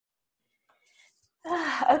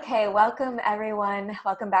Okay, welcome everyone.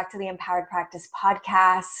 Welcome back to the Empowered Practice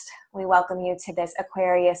Podcast. We welcome you to this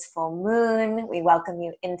Aquarius full moon. We welcome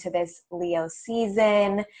you into this Leo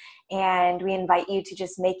season. And we invite you to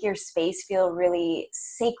just make your space feel really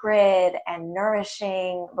sacred and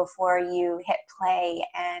nourishing before you hit play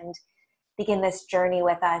and begin this journey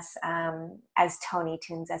with us as Tony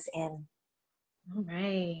tunes us in. All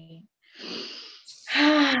right.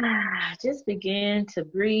 Just begin to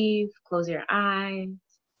breathe, close your eyes,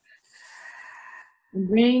 and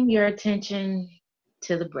bring your attention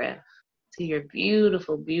to the breath, to your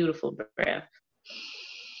beautiful, beautiful breath.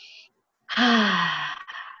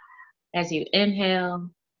 As you inhale,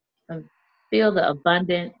 feel the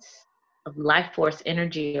abundance of life force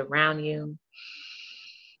energy around you,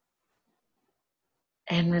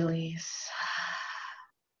 and release.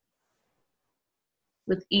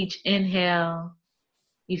 With each inhale,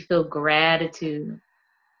 you feel gratitude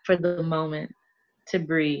for the moment to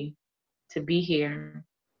breathe, to be here,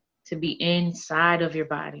 to be inside of your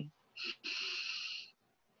body.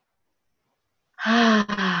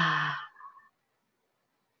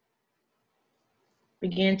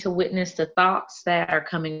 Begin to witness the thoughts that are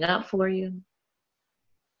coming up for you.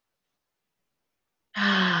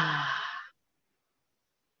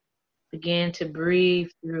 Begin to breathe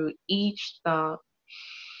through each thought.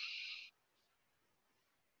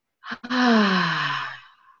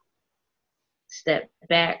 Step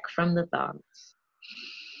back from the thoughts.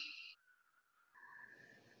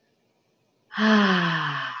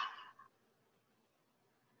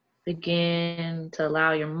 Begin to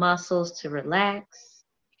allow your muscles to relax.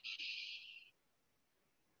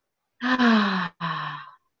 And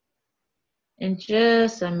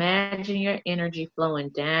just imagine your energy flowing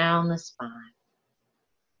down the spine.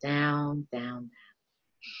 Down, down, down.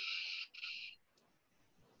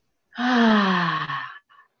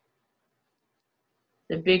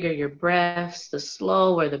 The bigger your breaths, the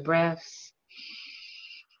slower the breaths.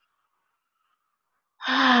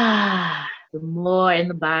 The more in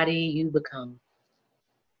the body you become.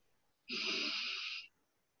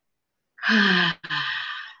 The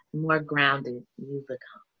more grounded you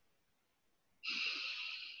become.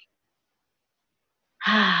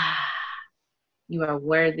 You are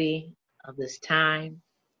worthy of this time,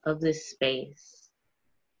 of this space.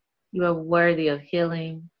 You are worthy of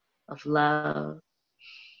healing, of love.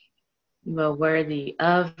 You are worthy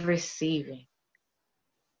of receiving.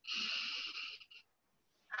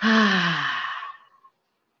 Allow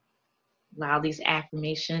these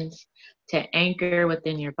affirmations to anchor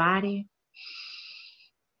within your body.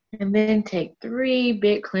 And then take 3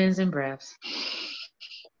 big cleansing breaths.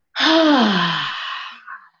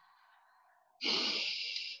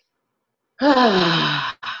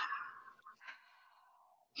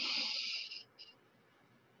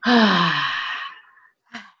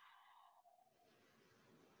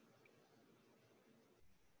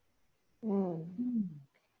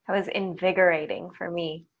 That was invigorating for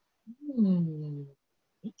me. Me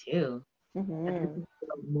too. Mm-hmm.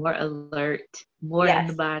 More alert, more Yes. in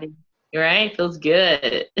the body. Right? Feels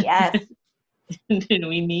good. Yes.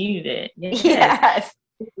 We need it. Yes.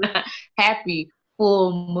 Happy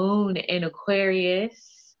full moon in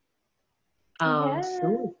Aquarius.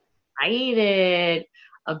 So excited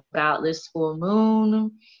about this full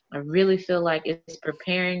moon. I really feel like it's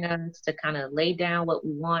preparing us to kind of lay down what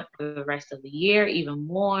we want for the rest of the year even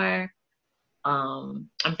more. I'm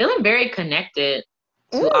feeling very connected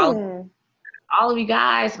to all of you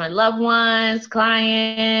guys, my loved ones,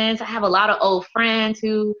 clients. I have a lot of old friends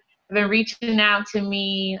who have been reaching out to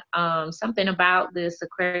me. Something about this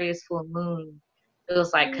Aquarius full moon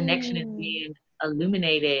feels like connection is being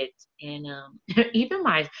illuminated. And even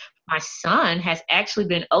my son has actually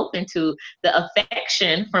been open to the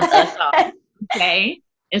affection from us all. Okay?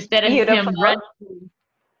 Instead of him running.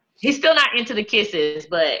 He's still not into the kisses,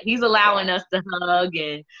 but he's allowing us to hug.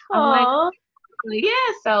 And I'm like, yeah,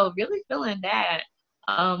 so really feeling that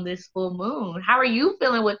this full moon. How are you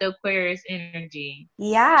feeling with the Aquarius energy?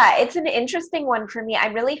 Yeah, it's an interesting one for me.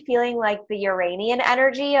 I'm really feeling like the Uranian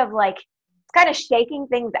energy of like, it's kind of shaking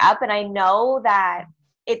things up. And I know that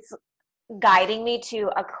it's guiding me to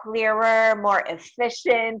a clearer, more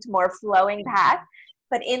efficient, more flowing path.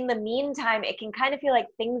 But in the meantime, it can kind of feel like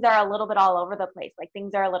things are a little bit all over the place, like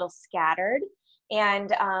things are a little scattered. And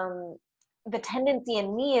the tendency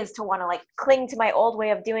in me is to want to like cling to my old way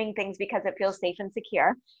of doing things because it feels safe and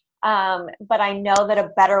secure. But I know that a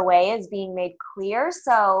better way is being made clear.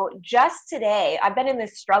 So just today, I've been in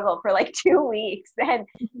this struggle for like 2 weeks. And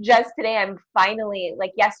just today, I'm finally,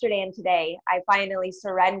 like yesterday and today, I finally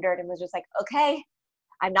surrendered and was just like, okay,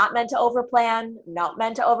 I'm not meant to overplan, not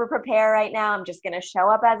meant to over prepare right now. I'm just going to show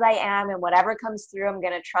up as I am, and whatever comes through, I'm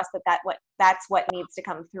going to trust that's what needs to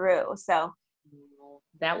come through. So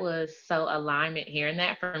that was so alignment hearing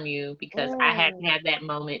that from you, because I had that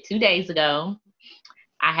moment 2 days ago.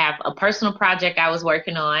 I have a personal project I was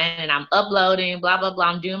working on, and I'm uploading, blah, blah, blah.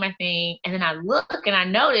 I'm doing my thing. And then I look and I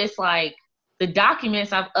notice like the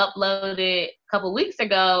documents I've uploaded a couple weeks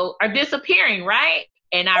ago are disappearing, right?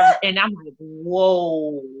 And I'm like,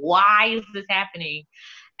 whoa, why is this happening?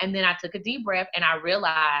 And then I took a deep breath and I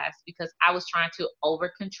realized, because I was trying to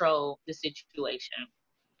over control the situation.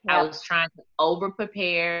 Yep. I was trying to over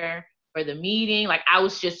prepare for the meeting. Like I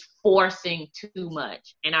was just forcing too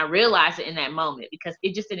much. And I realized it in that moment, because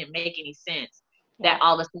it just didn't make any sense that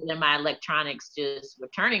all of a sudden my electronics just were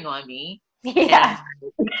turning on me. Yeah.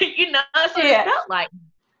 And, you know, that's what it felt like.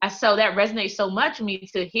 So that resonates so much with me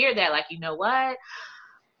to hear that, like, you know what?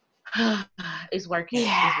 It's working.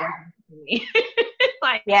 Yeah. It's working for me.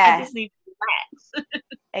 Like, yes. I just need to relax.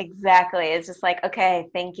 Exactly. It's just like, okay,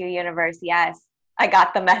 thank you, universe. Yes, I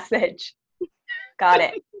got the message. Got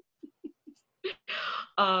it.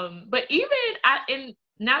 But even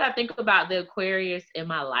now that I think about the Aquarius in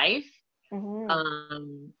my life,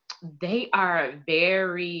 they are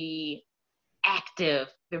very active.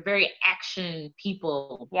 They're very action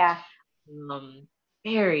people. Yeah.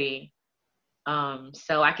 Very.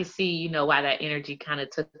 So I can see, you know, why that energy kind of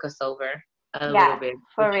took us over a little bit.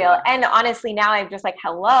 For real. And honestly, now I'm just like,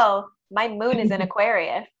 hello, my moon is in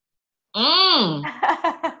Aquarius.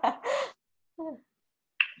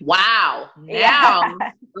 Wow. Now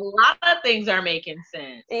a lot of things are making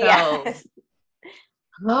sense. So, yes.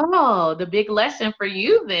 Oh, the big lesson for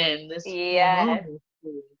you then. This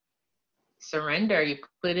surrender. You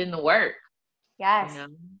put in the work. Yes. You know?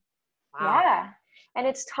 Wow. Yeah. And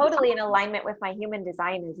it's totally in alignment with my human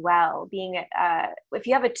design as well. Being, if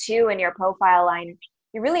you have a 2 in your profile line,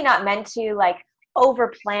 you're really not meant to like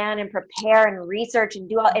over plan and prepare and research and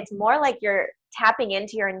do all. It's more like you're tapping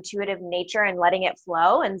into your intuitive nature and letting it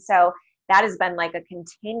flow. And so that has been like a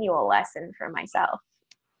continual lesson for myself.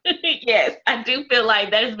 Yes, I do feel like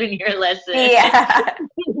that has been your lesson. Yeah.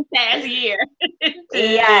 This past year.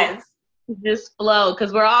 Yes. Just flow,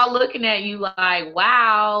 because we're all looking at you like,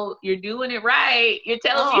 wow, you're doing it right. You're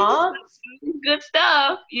telling me good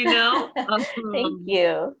stuff, you know. Thank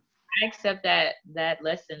you. I accept that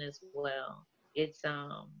lesson as well. It's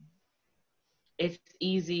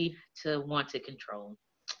easy to want to control.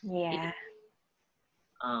 Yeah.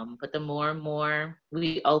 But the more and more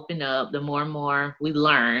we open up, the more and more we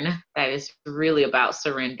learn that it's really about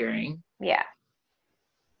surrendering. Yeah.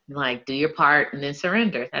 Like, do your part and then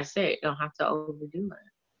surrender. That's it. You don't have to overdo it.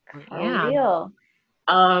 For real.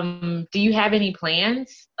 Do you have any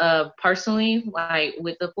plans personally, like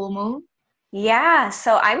with the full moon? Yeah.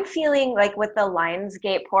 So I'm feeling like with the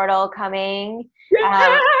Lionsgate portal coming.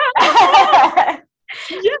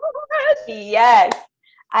 Yes.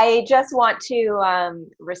 I just want to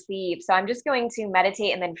receive. So I'm just going to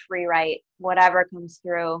meditate and then free write whatever comes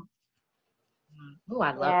through. Oh,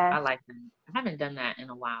 I like that. I haven't done that in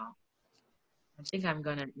a while. I think I'm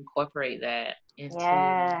going to incorporate that into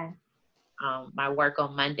my work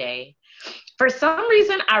on Monday. For some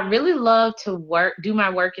reason, I really love to do my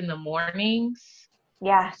work in the mornings.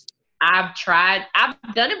 Yeah. I've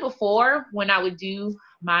done it before when I would do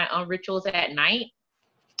my own rituals at night,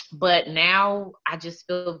 but now I just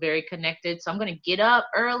feel very connected. So I'm going to get up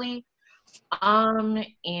early,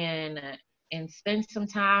 and spend some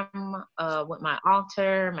time with my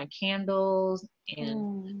altar, my candles,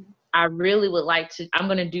 and I really would like to. I'm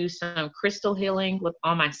going to do some crystal healing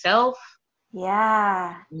on myself.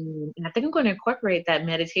 Yeah. And I think I'm going to incorporate that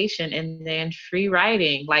meditation and then free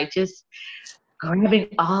writing, like just grabbing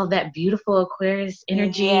all that beautiful Aquarius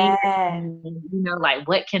energy. Yeah. And, you know, like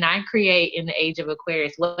what can I create in the age of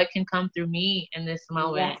Aquarius? What can come through me in this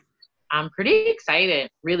moment? Yes. I'm pretty excited,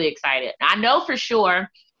 really excited. I know for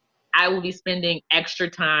sure I will be spending extra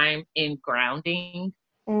time in grounding.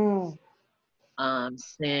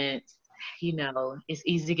 Since, you know, it's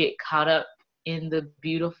easy to get caught up in the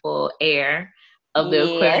beautiful air of the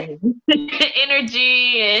Aquarian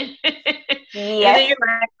energy, and, and then you're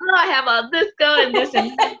like, oh, I have all this going, this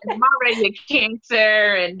and that, and I'm already a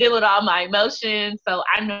Cancer and dealing with all my emotions. So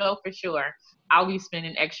I know for sure I'll be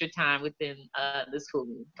spending extra time within the school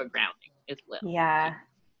for grounding as well. Yeah.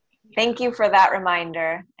 Thank you for that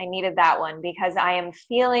reminder. I needed that one because I am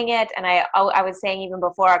feeling it. And I was saying even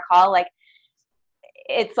before our call, like,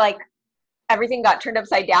 it's like everything got turned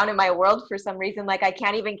upside down in my world for some reason. Like I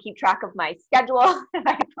can't even keep track of my schedule and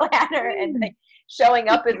my planner, and like showing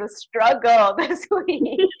up is a struggle this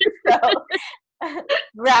week. So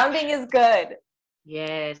Grounding is good.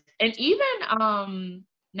 Yes. And even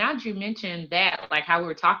now that you mentioned that, like how we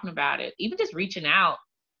were talking about it, even just reaching out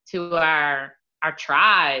to our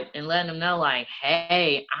tribe and letting them know, like,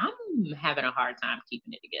 hey, I'm having a hard time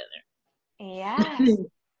keeping it Yes. together.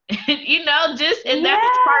 You know, just, and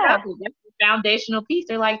that's part of it. That's the foundational piece.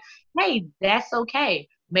 They're like, hey, that's okay.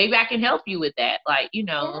 Maybe I can help you with that. Like, you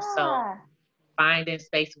know, so finding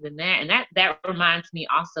space within that. And that reminds me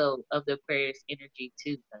also of the Aquarius energy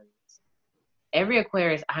too. Because every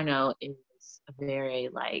Aquarius I know is very,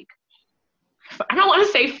 like, I don't want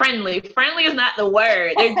to say friendly. Friendly is not the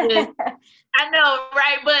word. They're just, I know,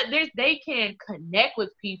 right? But they can connect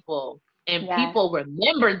with people, and people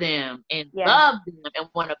remember them and love them and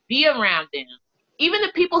want to be around them. Even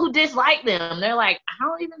the people who dislike them, they're like, I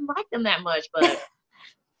don't even like them that much, but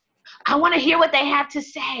I want to hear what they have to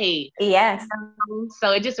say. Yes.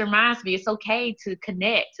 So it just reminds me, it's okay to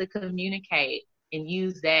connect, to communicate, and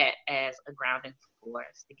use that as a grounding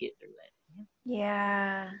force to get through it.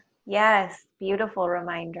 Yeah. Yes. Beautiful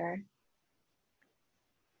reminder.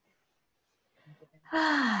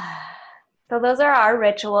 So those are our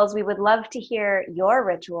rituals. We would love to hear your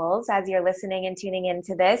rituals as you're listening and tuning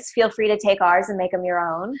into this. Feel free to take ours and make them your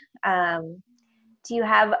own. Do you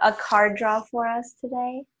have a card draw for us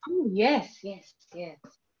today? Oh, yes. And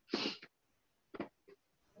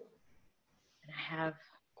I have,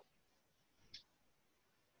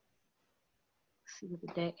 let's see what the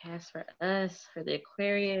deck has for us, for the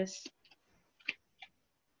Aquarius.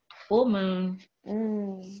 Full moon.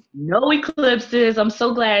 No eclipses. I'm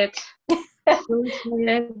so glad.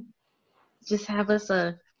 Just have us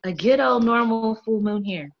a good old normal full moon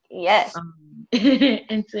here. Yes.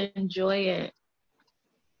 And to enjoy it.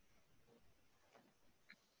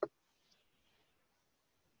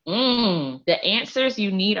 The answers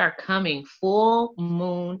you need are coming. Full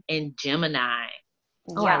moon in Gemini.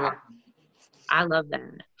 Oh, yeah. I love that.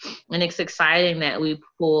 And it's exciting that we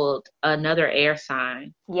pulled another air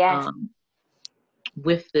sign. Yes.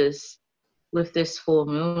 With this full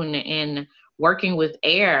moon, and working with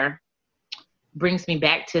air brings me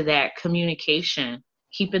back to that communication,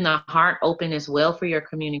 keeping the heart open as well for your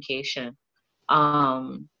communication,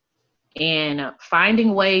 and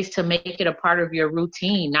finding ways to make it a part of your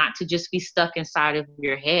routine, not to just be stuck inside of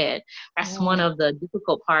your head. That's one of the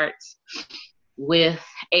difficult parts with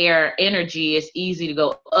air energy. It's easy to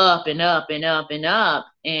go up and up and up and up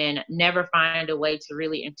and never find a way to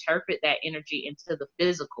really interpret that energy into the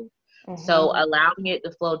physical. So allowing it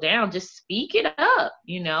to flow down, just speak it up.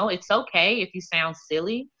 You know, it's okay if you sound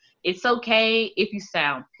silly. It's okay if you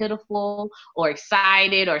sound pitiful or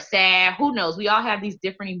excited or sad. Who knows? We all have these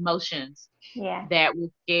different emotions that we're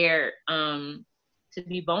scared to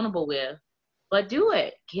be vulnerable with. But do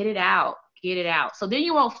it. Get it out. Get it out. So then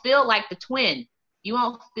you won't feel like the twin. You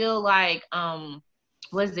won't feel like,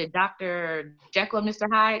 what is it, Dr. Jekyll and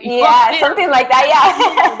Mr. Hyde? Yeah, something like that,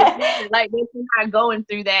 yeah. Like, you're not going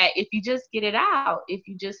through that if you just get it out, if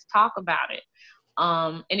you just talk about it.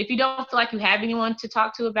 And if you don't feel like you have anyone to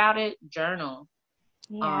talk to about it, journal.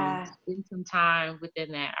 Spend some time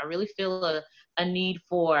within that. I really feel a need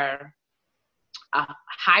for a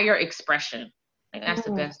higher expression. I think that's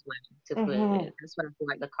the best way to put it. That's what I feel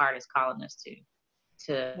like the card is calling us to.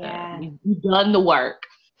 You've done the work.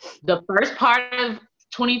 The first part of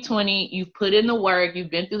 2020, you've put in the work. You've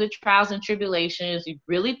been through the trials and tribulations. You've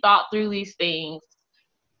really thought through these things.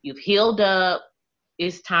 You've healed up.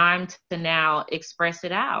 It's time to now express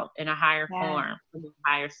it out in a higher form, from your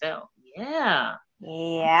higher self. Yeah.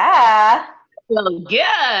 Feel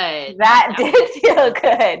good. That did feel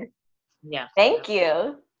good. Yeah. Thank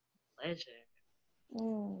you. Pleasure.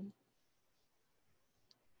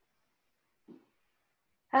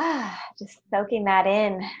 Just soaking that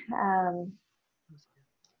in.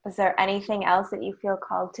 Is there anything else that you feel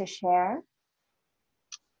called to share?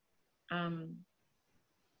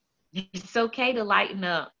 It's okay to lighten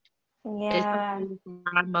up. It's okay for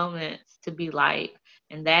our moments to be light.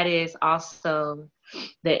 And that is also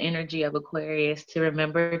the energy of Aquarius, to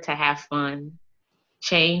remember to have fun.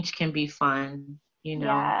 Change can be fun, you know.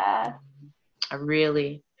 I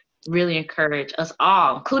really, really encourage us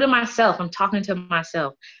all, including myself. I'm talking to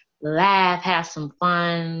myself. Laugh, have some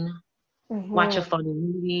fun, watch a funny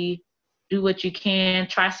movie, do what you can,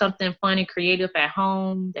 try something funny, creative at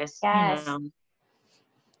home. That's, you know,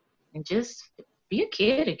 and just be a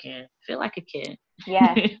kid again. Feel like a kid.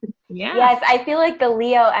 Yes. Yes, I feel like the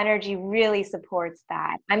Leo energy really supports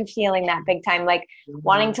that. I'm feeling that big time, like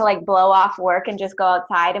wanting to like blow off work and just go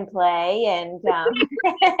outside and play and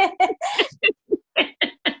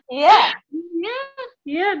yeah,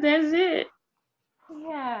 that's it.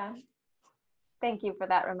 Yeah. Thank you for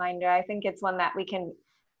that reminder. I think it's one that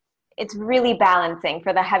it's really balancing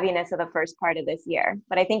for the heaviness of the first part of this year.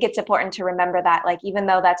 But I think it's important to remember that, like, even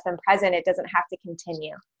though that's been present, it doesn't have to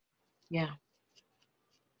continue. Yeah.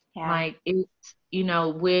 Yeah. Like it's,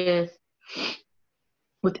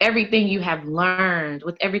 with everything you have learned,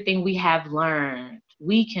 with everything we have learned,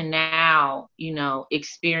 we can now,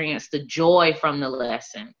 experience the joy from the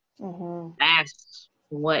lesson. Mm-hmm. That's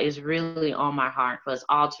what is really on my heart for us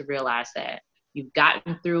all to realize that you've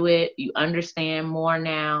gotten through it. You understand more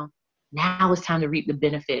now. Now it's time to reap the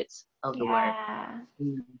benefits of the work. Yeah.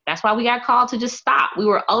 That's why we got called to just stop. We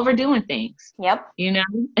were overdoing things. Yep. We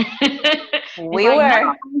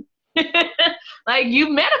were. No. Like you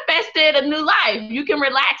manifested a new life. You can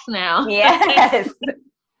relax now. Yes.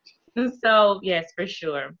 So yes, for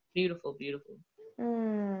sure. Beautiful, beautiful.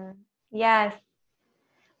 Yes.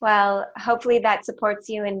 Well, hopefully that supports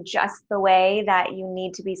you in just the way that you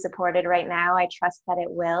need to be supported right now. I trust that it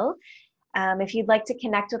will. If you'd like to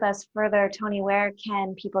connect with us further, Toni, where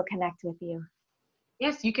can people connect with you?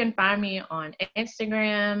 Yes, you can find me on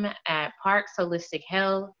Instagram at Parks Holistic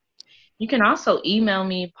Health. You can also email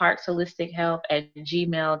me,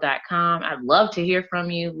 parksholistichealth@gmail.com. I'd love to hear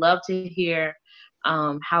from you. Love to hear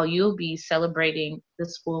how you'll be celebrating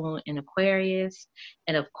this full moon in Aquarius.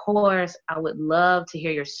 And of course, I would love to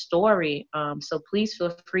hear your story. So please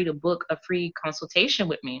feel free to book a free consultation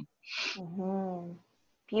with me. Mm-hmm.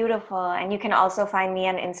 Beautiful. And you can also find me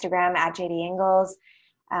on Instagram at JD Ingalls.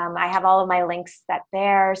 I have all of my links set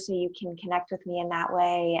there, so you can connect with me in that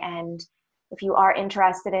way. And if you are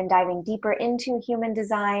interested in diving deeper into human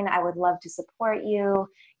design, I would love to support you.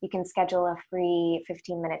 You can schedule a free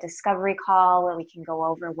 15-minute discovery call where we can go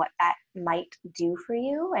over what that might do for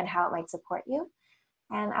you and how it might support you.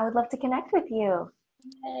 And I would love to connect with you.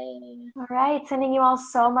 Yay. All right. Sending you all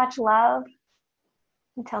so much love.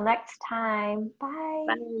 Until next time. Bye.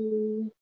 Bye.